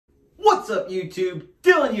What's up YouTube?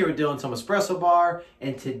 Dylan here with Dylan's Home Espresso Bar,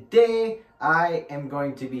 and today I am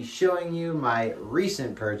going to be showing you my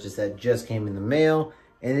recent purchase that just came in the mail,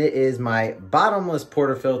 and it is my Bottomless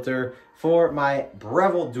Portafilter for my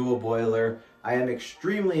Breville DualBoiler. I am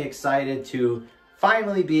extremely excited to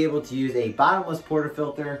finally be able to use a Bottomless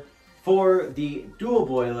Portafilter for the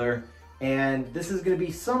DualBoiler, and this is going to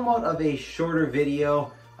be somewhat of a shorter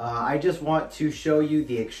video. I just want to show you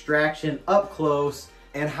the extraction up close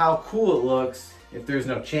and how cool it looks if there's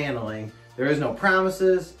no channeling. There is no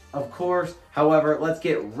promises, of course. However, let's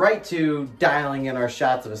get right to dialing in our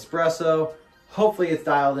shots of espresso. Hopefully it's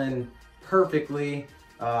dialed in perfectly.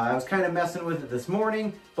 I was kind of messing with it this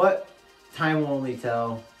morning, but time will only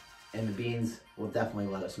tell, and the beans will definitely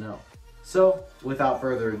let us know. So, without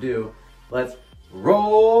further ado, let's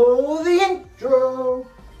roll the intro.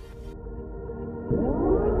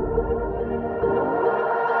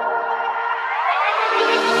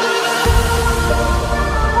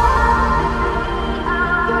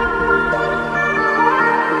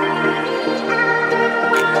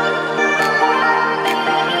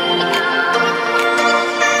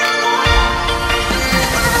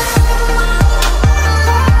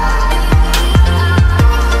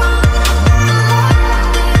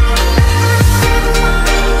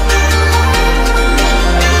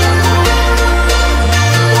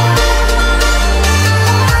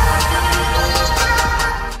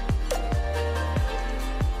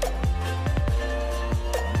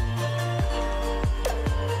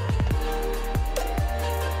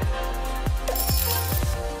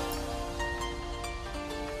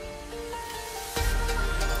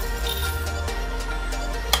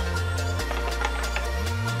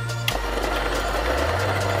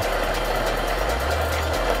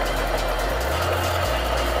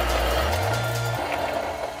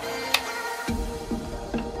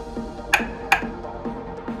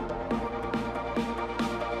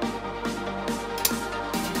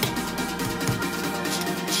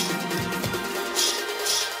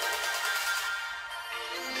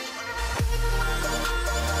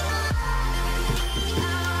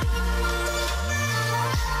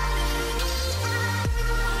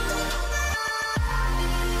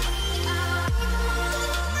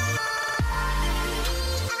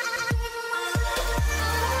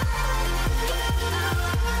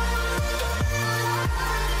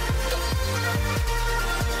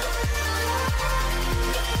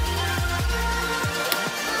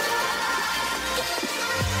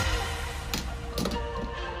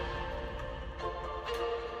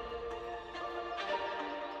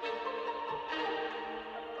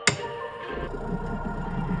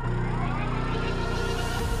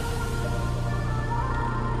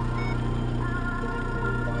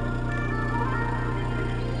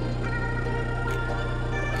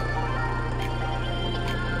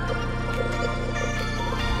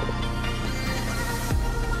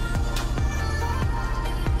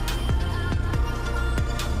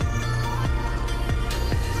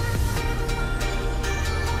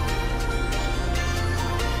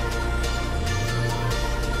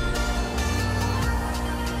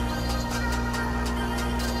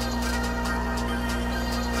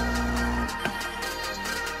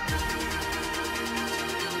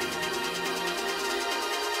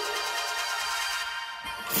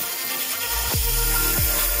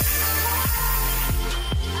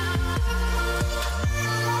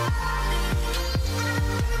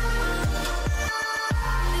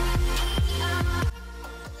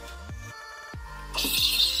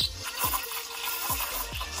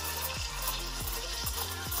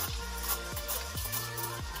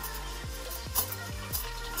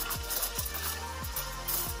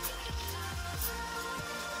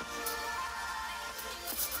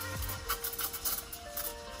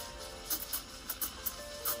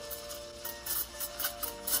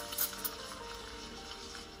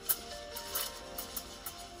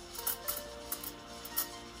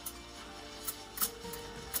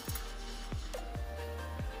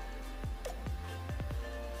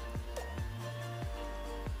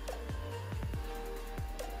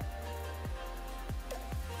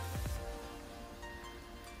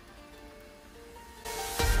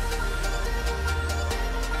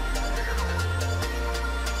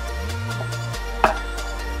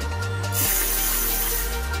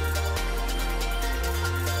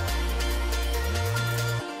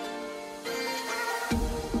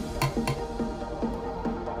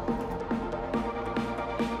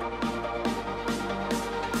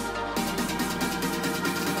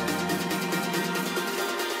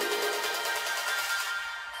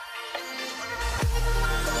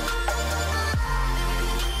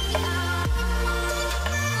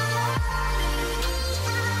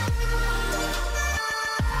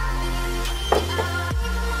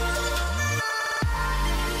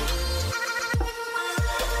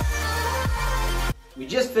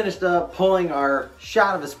 just finished up pulling our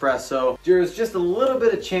shot of espresso. There's just a little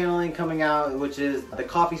bit of channeling coming out, which is the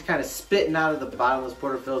coffee's kind of spitting out of the bottomless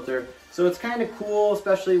portafilter. So it's kind of cool,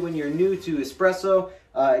 especially when you're new to espresso.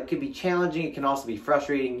 It can be challenging. It can also be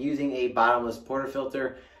frustrating using a bottomless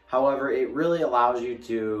portafilter. However, it really allows you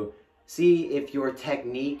to see if your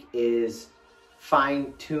technique is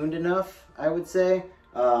fine-tuned enough, I would say.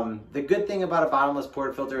 The good thing about a bottomless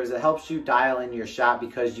portafilter is it helps you dial in your shot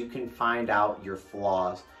because you can find out your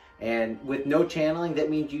flaws. And with no channeling, that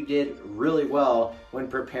means you did really well when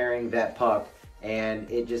preparing that puck,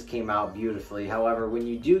 and it just came out beautifully. However, when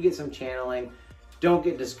you do get some channeling, don't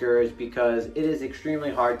get discouraged because it is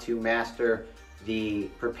extremely hard to master the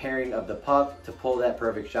preparing of the puck to pull that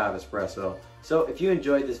perfect shot of espresso. So if you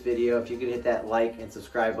enjoyed this video, if you could hit that like and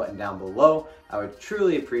subscribe button down below, I would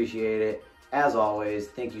truly appreciate it. As always,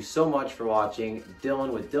 thank you so much for watching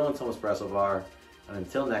Dylan with Dylan's Home Espresso Bar. And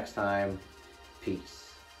until next time, peace.